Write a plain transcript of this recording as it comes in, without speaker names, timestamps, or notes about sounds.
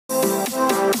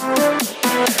Hello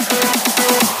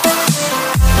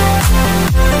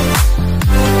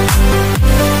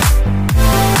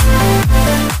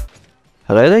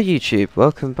there YouTube,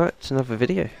 welcome back to another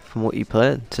video from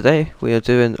WhatYouPlaying. Today we are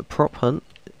doing a prop hunt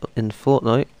in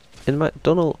Fortnite in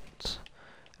McDonald's.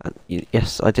 And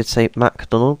yes, I did say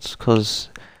McDonald's because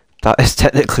that is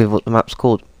technically what the map's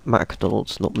called.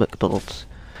 McDonald's, not McDonald's.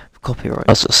 Copyright.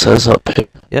 As it says up here.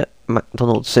 Yeah,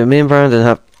 McDonald's. So me and Brandon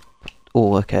have...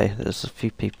 Oh, okay, there's a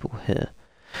few people here.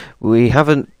 We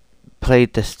haven't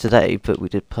played this today, but we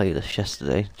did play this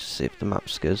yesterday to see if the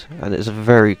map's good. And it's a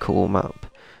very cool map.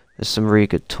 There's some really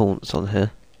good taunts on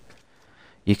here.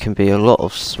 You can be a lot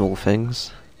of small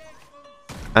things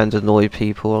and annoy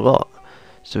people a lot.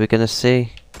 So we're gonna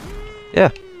see, yeah,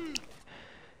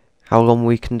 how long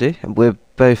we can do. And we're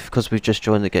both, because we've just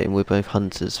joined the game, we're both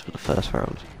hunters for the first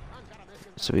round.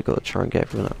 So we've got to try and get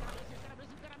everyone up.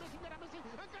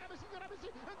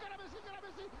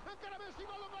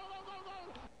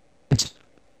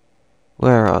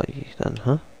 Where are you then,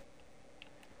 huh?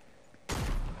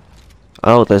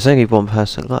 Oh, there's only one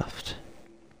person left.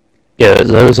 Yeah,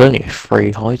 there's only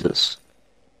 3 hiders.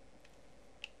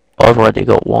 I've already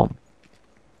got 1.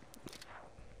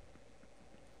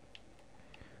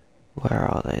 Where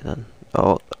are they then?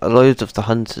 Oh, loads of the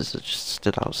hunters are just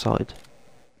stood outside.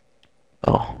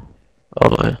 Oh,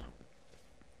 no.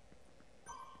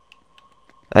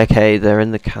 Okay, they're in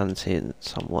the canteen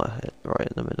somewhere here, right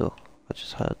in the middle. I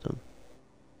just heard them.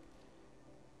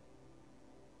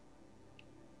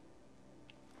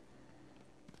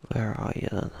 Where are you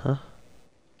then, huh?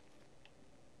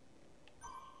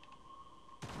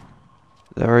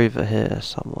 They're over here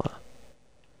somewhere.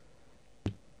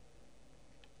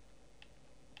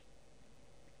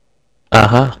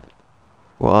 Uh-huh.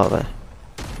 What are they?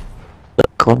 The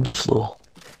ground floor.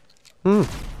 Well,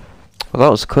 that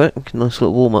was quick. Nice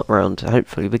little warm-up round.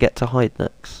 Hopefully we get to hide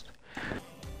next.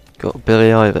 Got Billy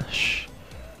Eilish.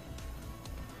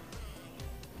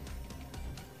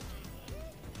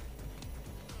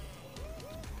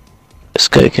 Let's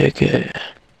go.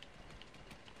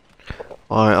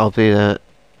 Alright, I'll be there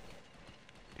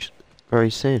very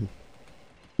soon.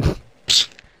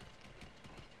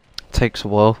 Takes a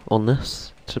while on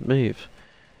this to move.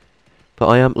 But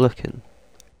I am looking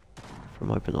from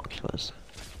my binoculars.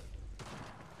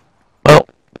 Well,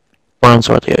 round's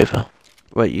already over.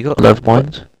 Wait, you got... Never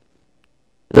mind.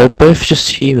 They're both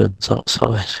just humans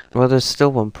outside. Well, there's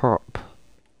still one prop.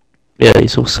 Yeah,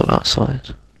 he's also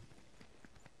outside.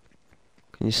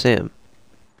 Can you see him?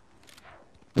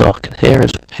 No, I can hear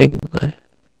his ping though.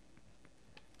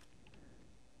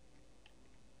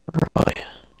 Right.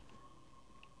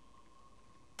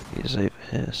 He's over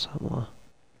here somewhere.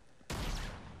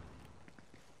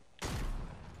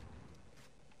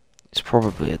 It's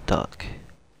probably a duck.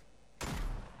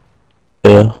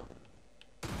 Yeah.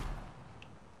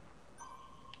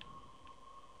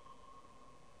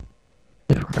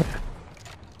 Right.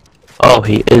 Oh,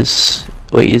 he is.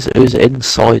 Wait, he's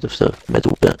inside of the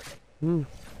middle bit. Well,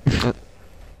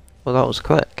 that was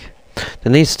quick.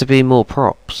 There needs to be more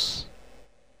props.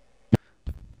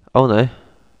 Oh no.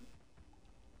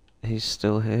 He's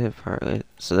still here apparently.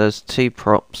 So there's 2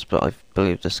 props, but I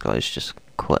believe this guy's just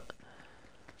quit.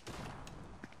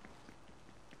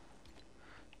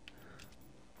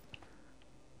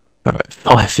 Alright,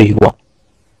 5v1.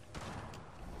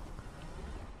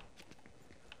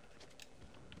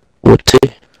 Would 2?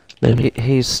 Maybe.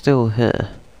 He's still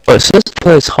here. Oh, it says the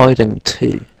player's hiding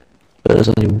 2, but there's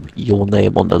only your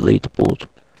name on the leaderboard.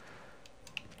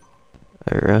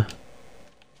 Oh, yeah.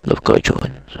 I've got to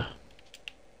join.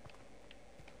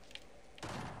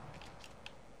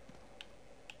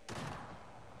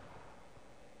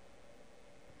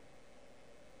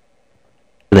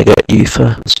 Gonna get you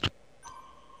first.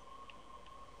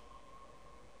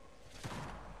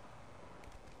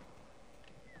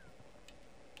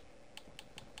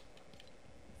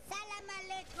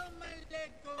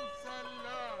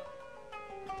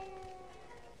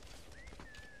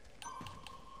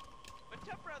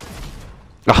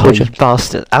 Oh, you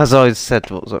bastard. As I said,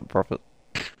 what was that, Prophet?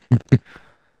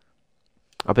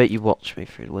 I bet you watched me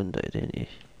through the window, didn't you?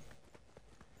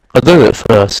 I did it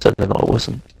first and then I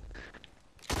wasn't.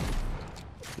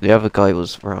 The other guy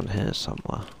was around here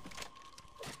somewhere.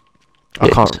 I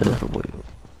Yeah, can't remember what he was.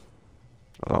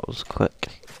 Oh, that was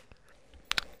quick.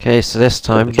 Okay, so this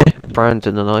time, Okay.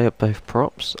 Brandon and I are both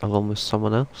props, along with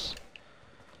someone else.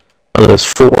 And there's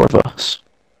 4 of us.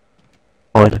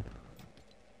 Hiding.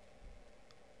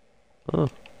 Oh.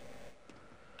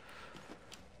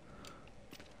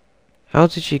 How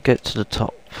did you get to the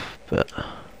top bit?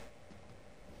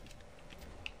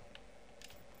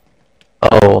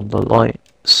 Oh, on the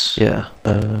lights. Yeah.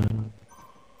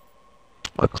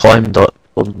 I climbed up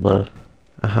on the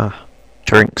Uh-huh.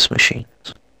 drinks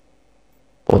machines.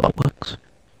 Well, that works.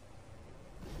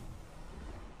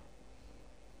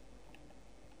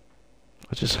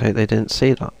 I just hope they didn't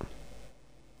see that.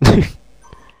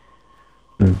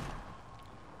 Mm.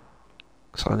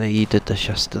 Because I know you did this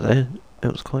yesterday.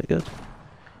 It was quite good.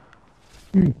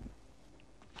 Mm.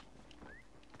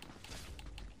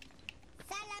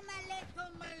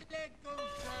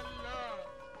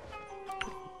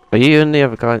 Are you and the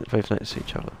other guy both next to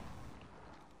each other?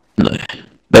 No.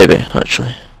 Maybe,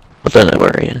 actually. I don't know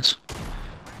where he is.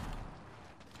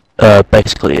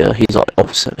 Basically, he's like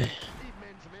opposite me.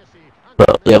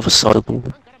 But the other side of the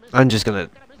wall. I'm just gonna...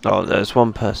 Oh, there's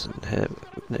one person here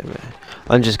near me.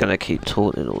 I'm just gonna keep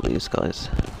taunting all these guys.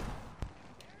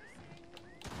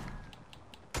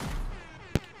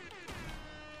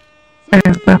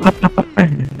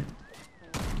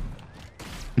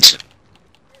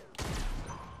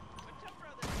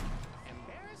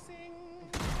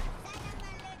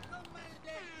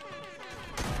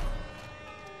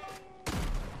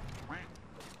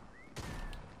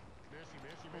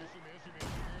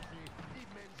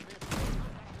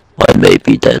 I may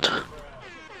be dead.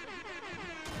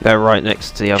 They're right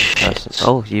next to the other person. Shit.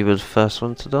 Oh, you were the first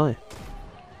one to die.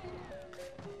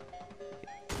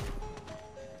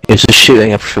 He was just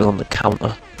shooting everything on the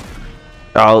counter.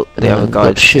 Oh, the other guy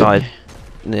got just shit. died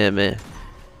near me.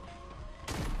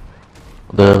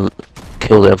 I'm gonna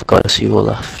kill the other guys who were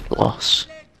left last.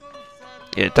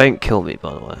 Yeah, don't kill me,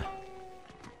 by the way.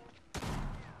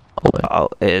 Oh, wait. Oh,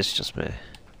 it is just me.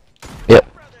 Yep.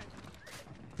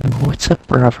 What's up,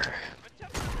 brother?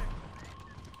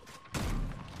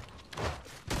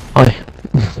 Hi.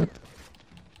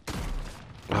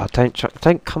 Oh,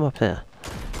 don't come up here.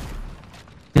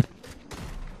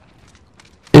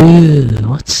 Ooh,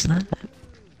 what's that?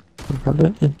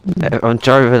 Brother? I'm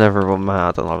driving everyone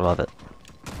mad and I love it.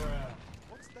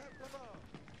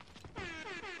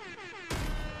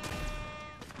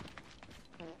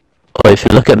 Oh, if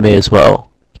you look at me as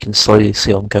well, you can slowly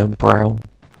see I'm going brown.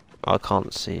 I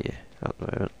can't see you at the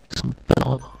moment. Some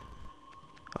banana.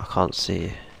 I can't see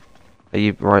you. Are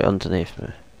you right underneath me?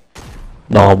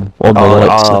 No, I'm on the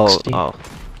lights next to you. Oh.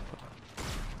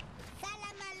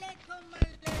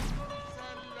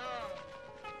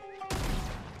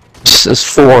 There's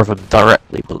 4 of them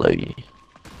directly below you.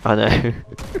 I know.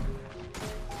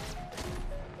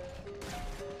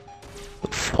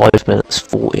 5 minutes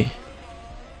 40.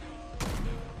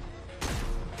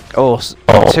 Oh,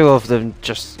 Oh. 2 of them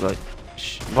just like...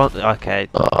 One, okay,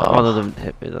 one of them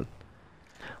hit me then.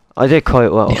 I did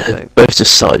quite well, I Yeah, think. both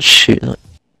just started shooting.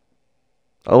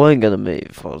 I wasn't gonna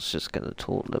move, I was just gonna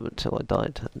taunt them until I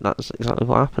died. And that's exactly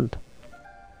what happened.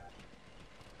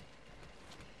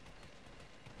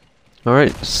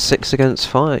 Alright, 6 against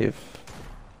 5.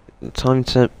 Time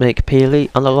to make Peely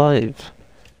unalive.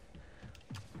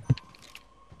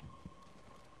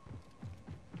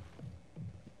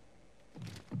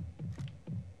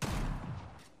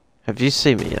 Have you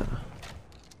seen me yet?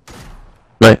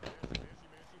 No.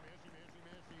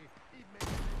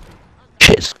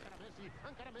 Shit.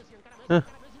 Huh.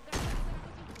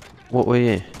 What were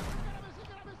you?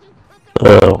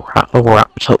 A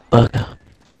wrapped up burger.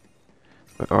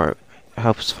 Alright,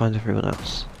 help us find everyone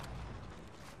else.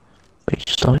 We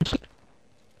just died.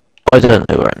 I don't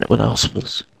know where anyone else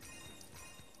was.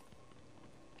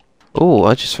 Oh,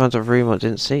 I just found a room I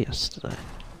didn't see yesterday.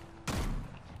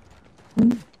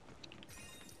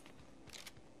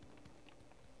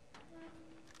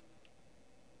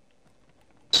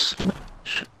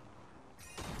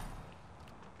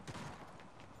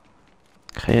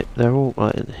 Okay, they're all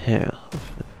right in here.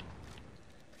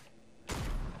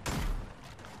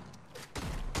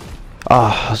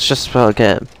 Ah, I was just about to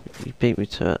get him. You beat me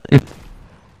to it.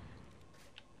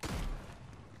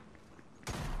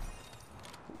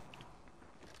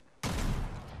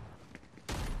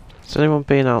 Has anyone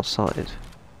been outside?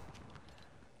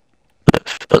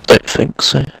 I don't think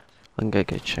so. I'm gonna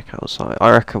go check outside.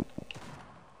 I reckon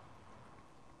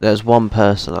there's one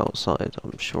person outside,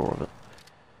 I'm sure of it.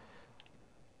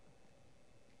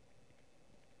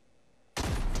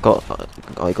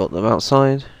 I got them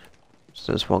outside.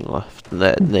 So there's one left, and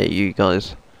they're near you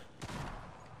guys.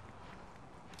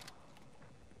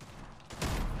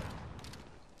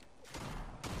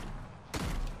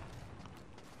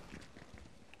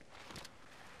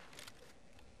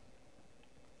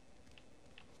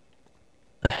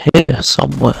 Here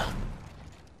somewhere.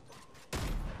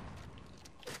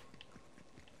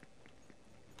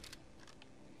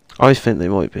 I think they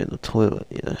might be in the toilet,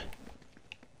 you know.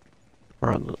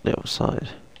 Or on the other side.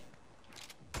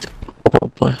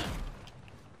 Probably.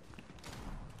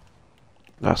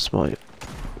 That's my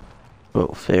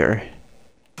little theory.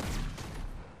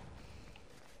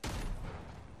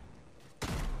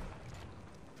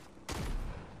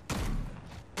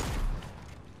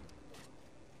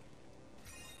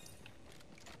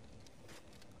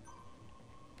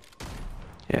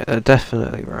 Yeah, they're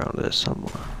definitely around here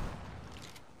somewhere.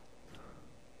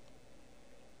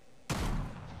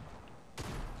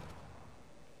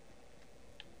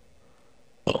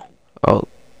 Oh,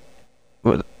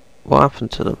 what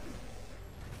happened to them?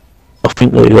 I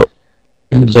think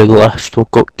they left or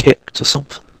got kicked or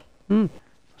something.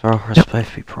 They're all supposed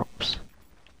to be props.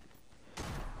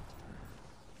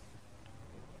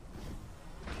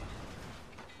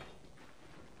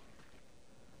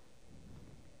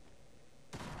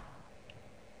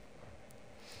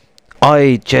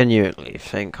 I genuinely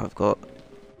think I've got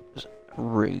a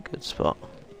really good spot.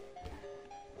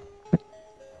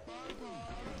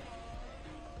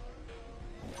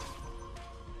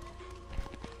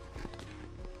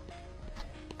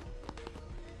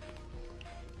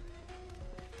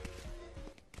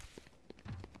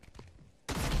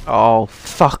 Oh,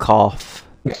 fuck off.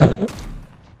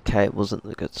 Okay, it wasn't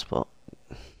the good spot.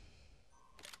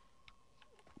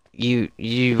 You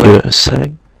were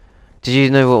saying? Did you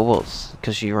know what it was?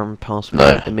 Because you ran past me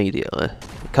No. immediately.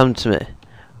 Come to me.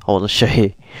 I want to show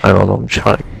you. Hang on, I'm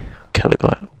trying to kill a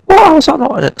guy. Wow, is that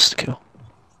not an insta kill?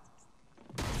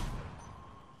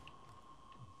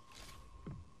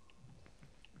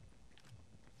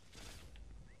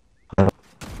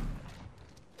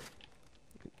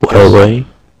 Where were you?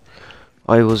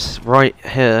 I was right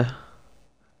here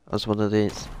as one of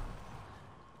these.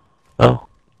 Oh.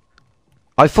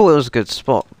 I thought it was a good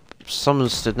spot. Someone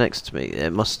stood next to me.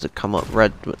 It must have come up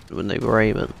red when they were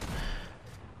aiming.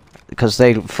 Because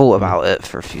they thought about it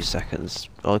for a few seconds.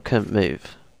 I couldn't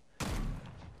move.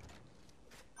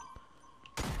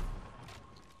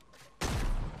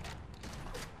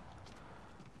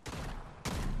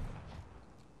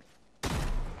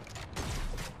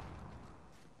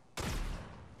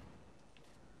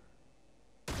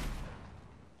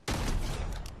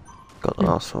 Got the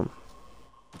last one.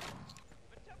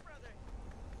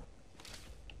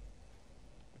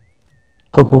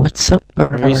 Oh, what's up,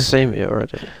 brother? Have you seen me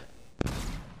already?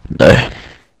 No.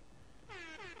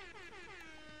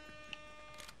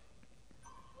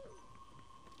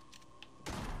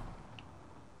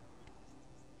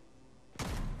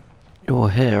 You're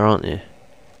here, aren't you?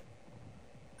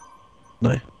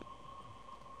 No.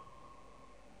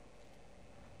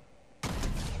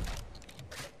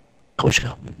 Coach,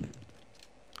 I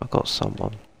got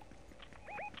someone.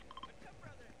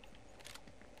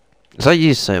 Is that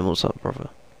you saying what's up, brother?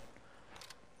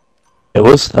 it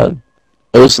wasn't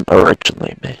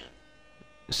originally me.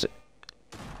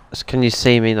 Can you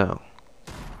see me now?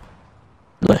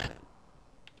 No.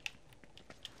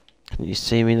 Can you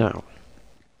see me now?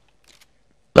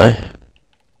 No.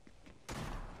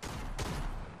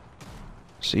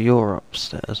 So you're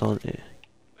upstairs, aren't you?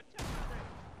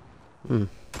 Hmm.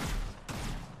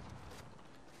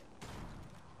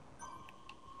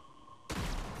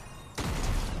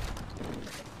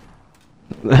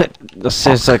 As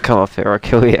soon as I come up here, I'll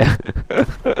kill you.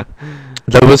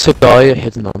 There was a guy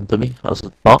hidden under me as a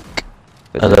buck.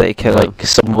 But And did they kill him?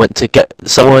 someone went to get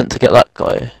that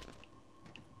guy.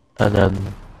 And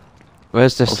then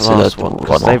Where's this obviously last they'd one? run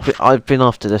 'Cause off. I've been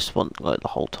after this one like the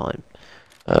whole time.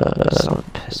 Someone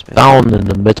pissed me off. down in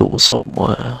the middle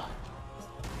somewhere.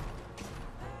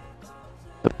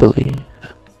 I believe.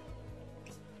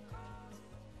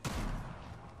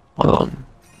 Hold on.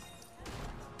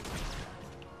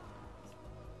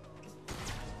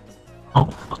 Oh,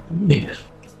 fucking move.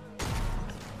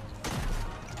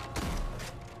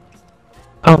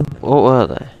 What were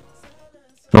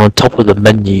they? On top of the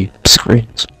menu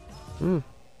screens. Hmm.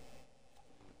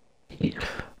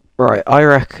 Right, I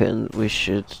reckon we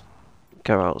should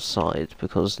go outside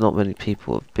because not many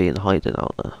people have been hiding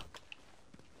out there.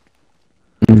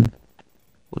 Mm.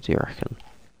 What do you reckon?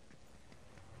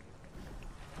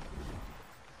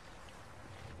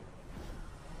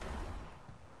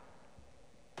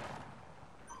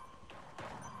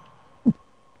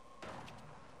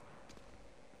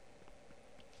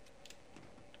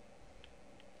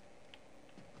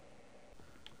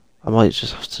 I might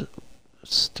just have to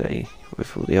stay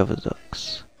with all the other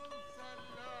ducks.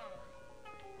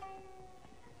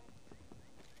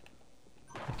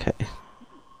 Okay.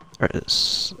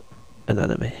 There's an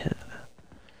enemy here.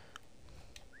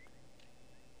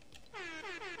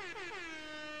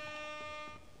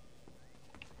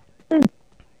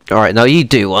 Alright, now you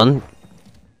do one.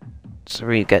 So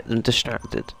we get them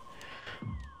distracted.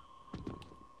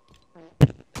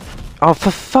 Oh,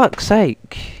 for fuck's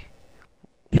sake!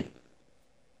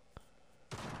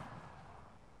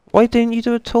 Why didn't you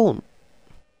do a taunt?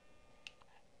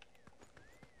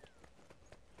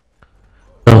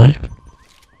 No.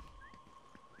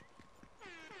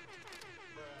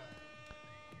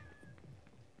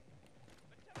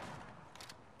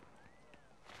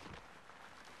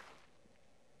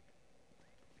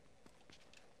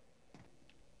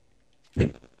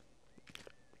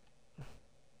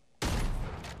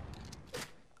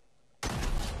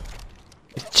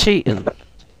 It's cheating.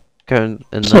 Going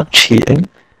in It's there. not cheating.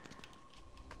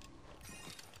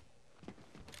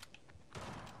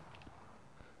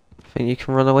 Think you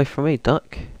can run away from me,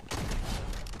 duck?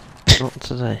 Not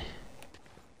today.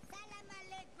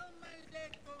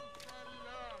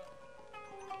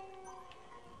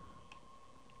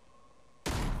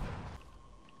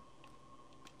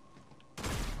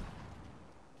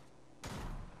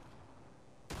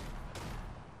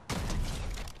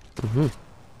 Mm-hmm.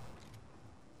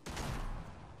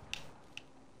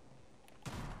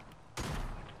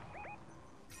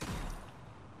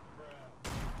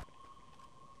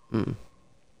 Mm.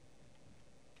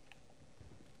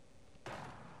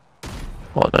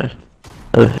 What no?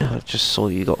 Oh yeah. I just saw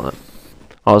you got that.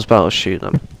 I was about to shoot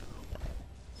them.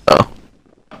 Oh.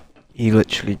 You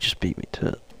literally just beat me to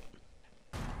it.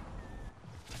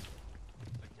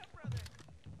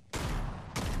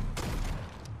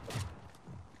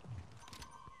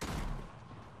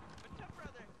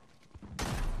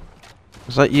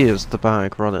 Was that you as the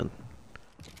bag running?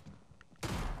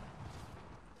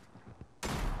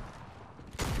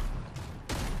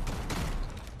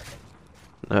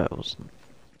 No, it wasn't.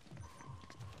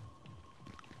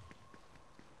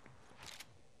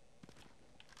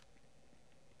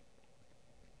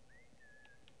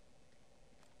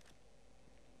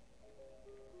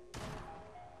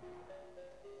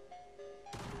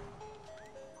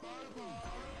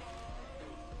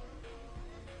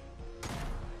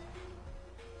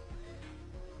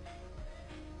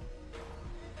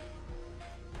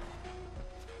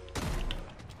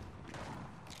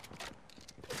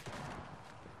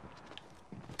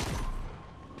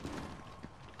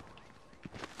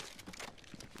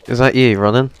 Is that you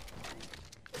running?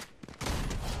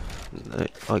 No,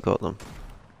 I got them.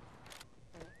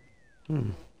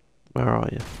 Where are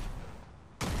you?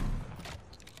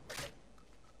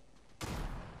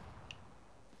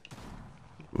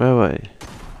 Where are you?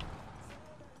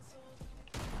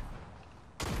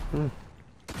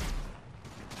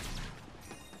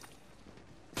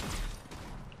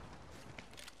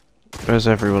 Where's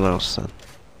everyone else then?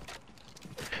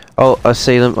 Oh, I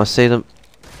see them, I see them.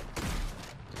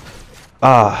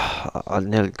 Ah, I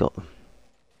nearly got them.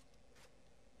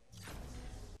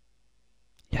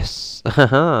 Yes!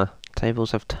 Haha!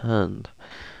 Tables have turned.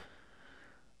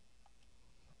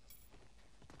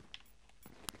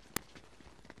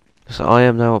 So I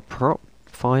am now a prop,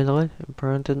 finally, and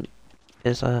Brandon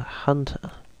is a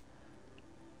hunter.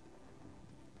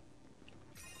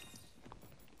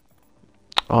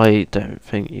 I don't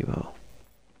think you will.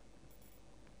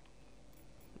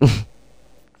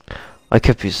 I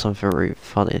could be something really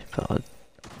funny, but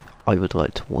I would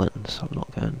like to win, so I'm not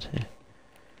going to.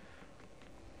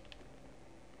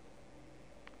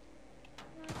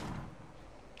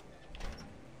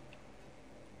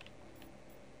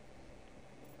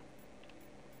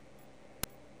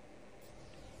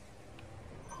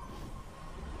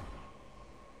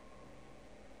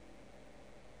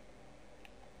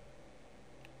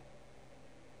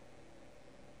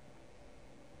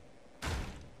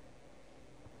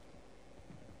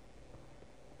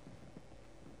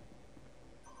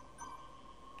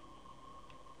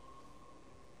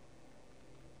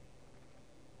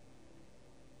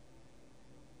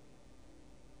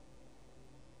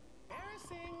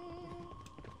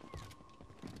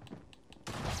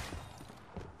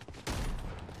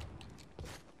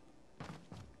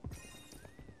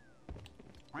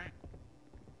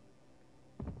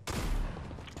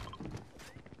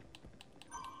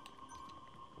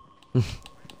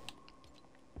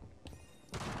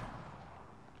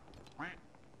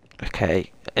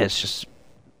 Okay, it's just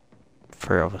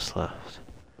 3 of us left.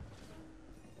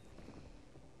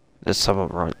 There's someone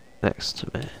right next to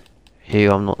me.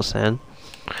 Who I'm not saying.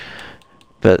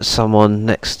 But someone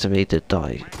next to me did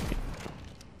die.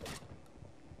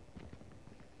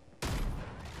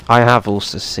 I have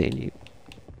also seen you.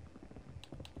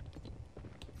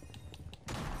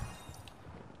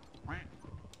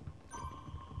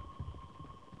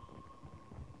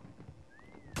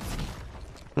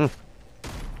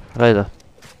 Later.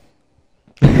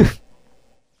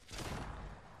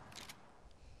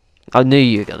 I knew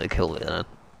you were gonna kill me then.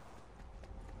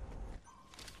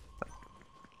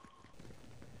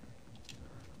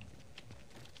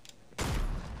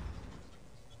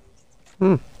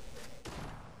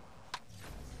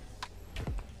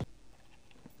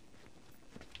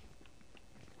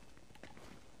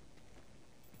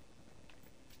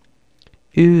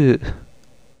 Ew.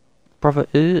 Brother,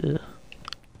 ew.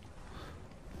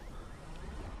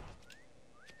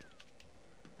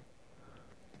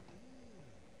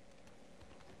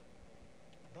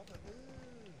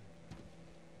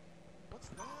 What's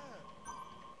that?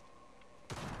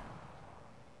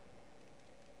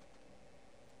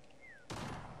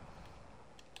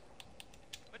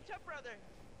 What's up, brother?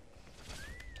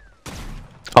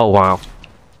 Oh wow.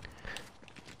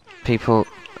 People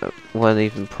weren't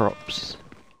even props.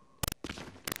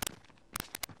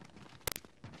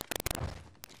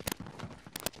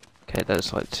 Okay,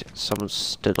 that's like someone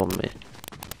stood on me.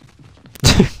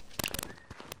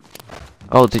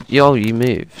 Oh, you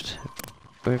moved.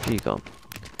 Where have you gone?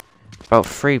 About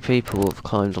 3 people have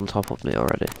climbed on top of me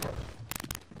already.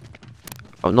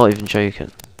 I'm not even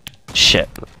joking. Shit.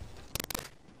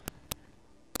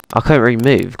 I couldn't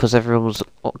really move because everyone was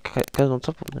going on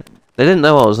top of me. They didn't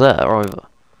know I was there either.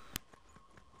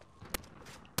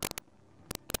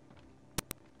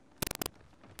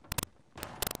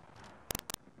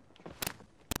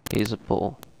 He's a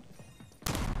ball.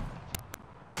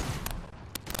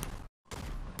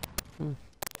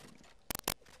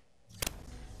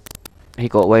 He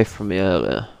got away from me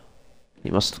earlier. He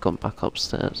must have gone back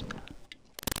upstairs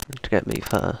to get me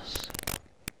first.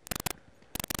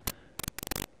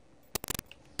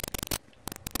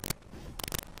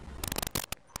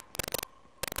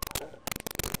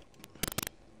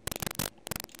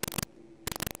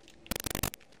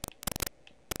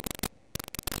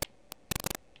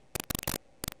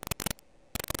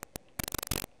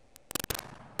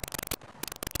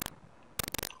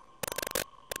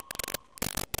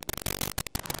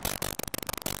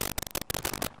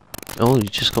 Oh, you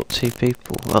just got 2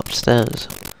 people upstairs.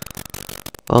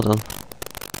 Well done.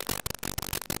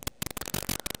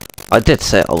 I did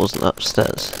say I wasn't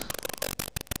upstairs.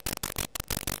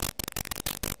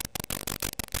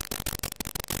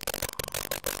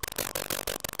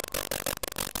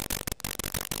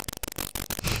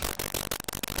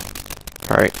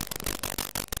 Right.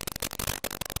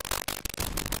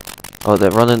 Oh,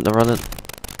 they're running.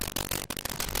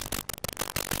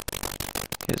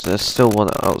 There's still one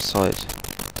outside.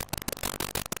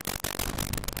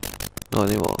 Not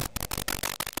anymore.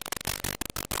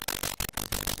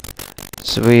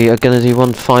 So we are going to do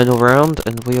one final round,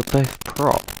 and we are both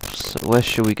props. So where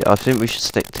should we go? I think we should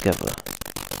stick together.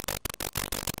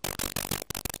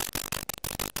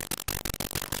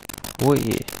 What are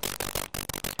you?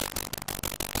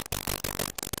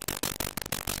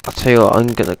 I'll tell you what, I'm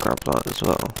going to grab that as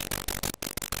well.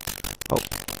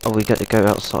 Oh, we get to go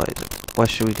outside. Where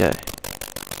should we go?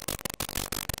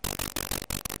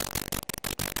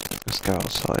 Let's go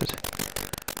outside.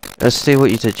 Let's do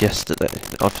what you did yesterday.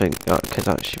 I think that could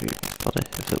actually be funny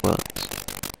if it works.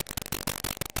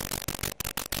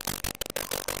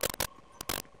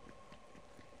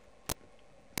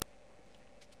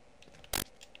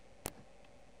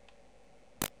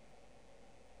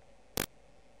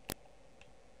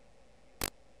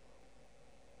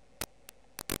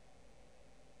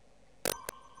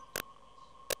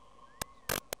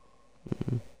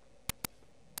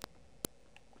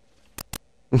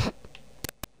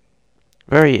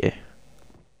 Where are you?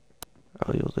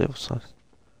 Oh, you're the other side.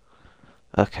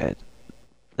 Okay.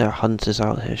 There are hunters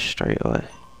out here straight away.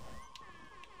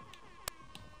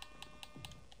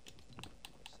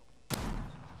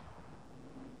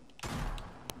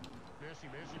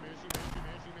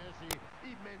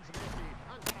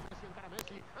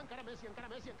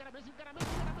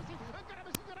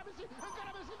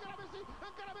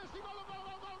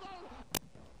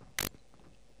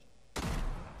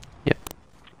 Yep.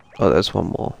 Oh, there's one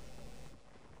more.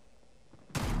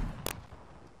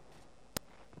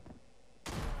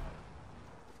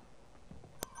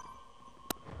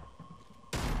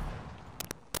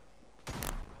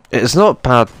 It's not a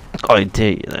bad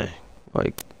idea, you know.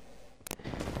 Like,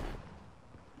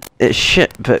 it's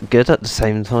shit, but good at the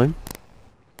same time.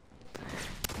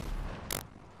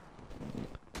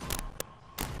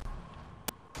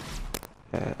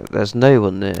 There's no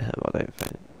one near him, I don't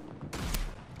think.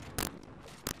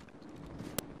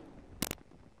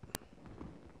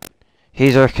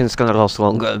 He reckons it's gonna last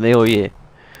longer than me or you.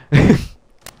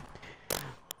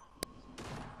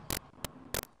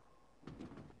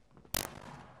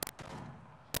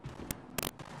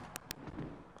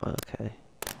 Okay.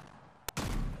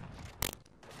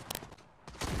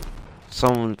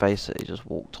 Someone basically just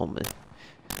walked on me.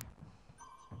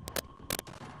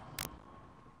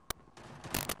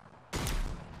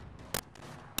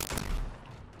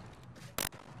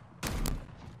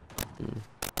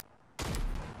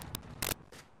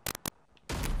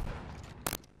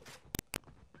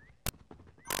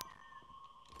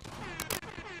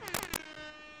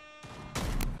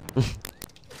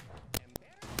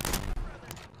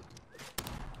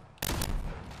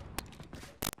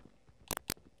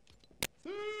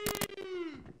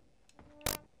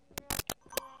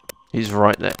 He's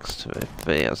right next to me,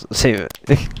 but he hasn't seen it.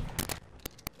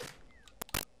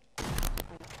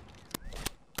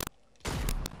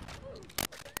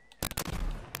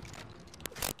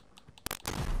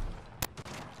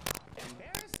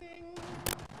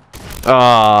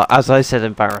 Ah, as I said,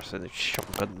 embarrassing. It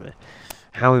shotgunned me.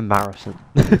 How embarrassing.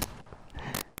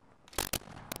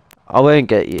 I won't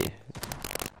get you.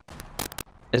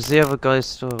 Is the other guy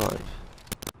still alive?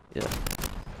 Yeah.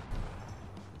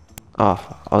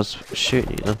 Ah, I was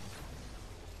shooting you then.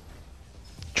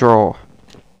 Draw.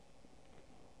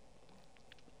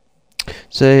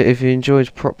 So, if you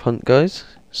enjoyed Prop Hunt, guys,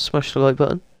 smash the like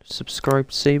button, subscribe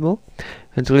to see more,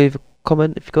 and to leave a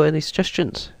comment if you've got any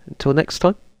suggestions. Until next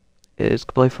time, it is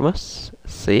goodbye from us.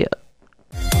 See ya.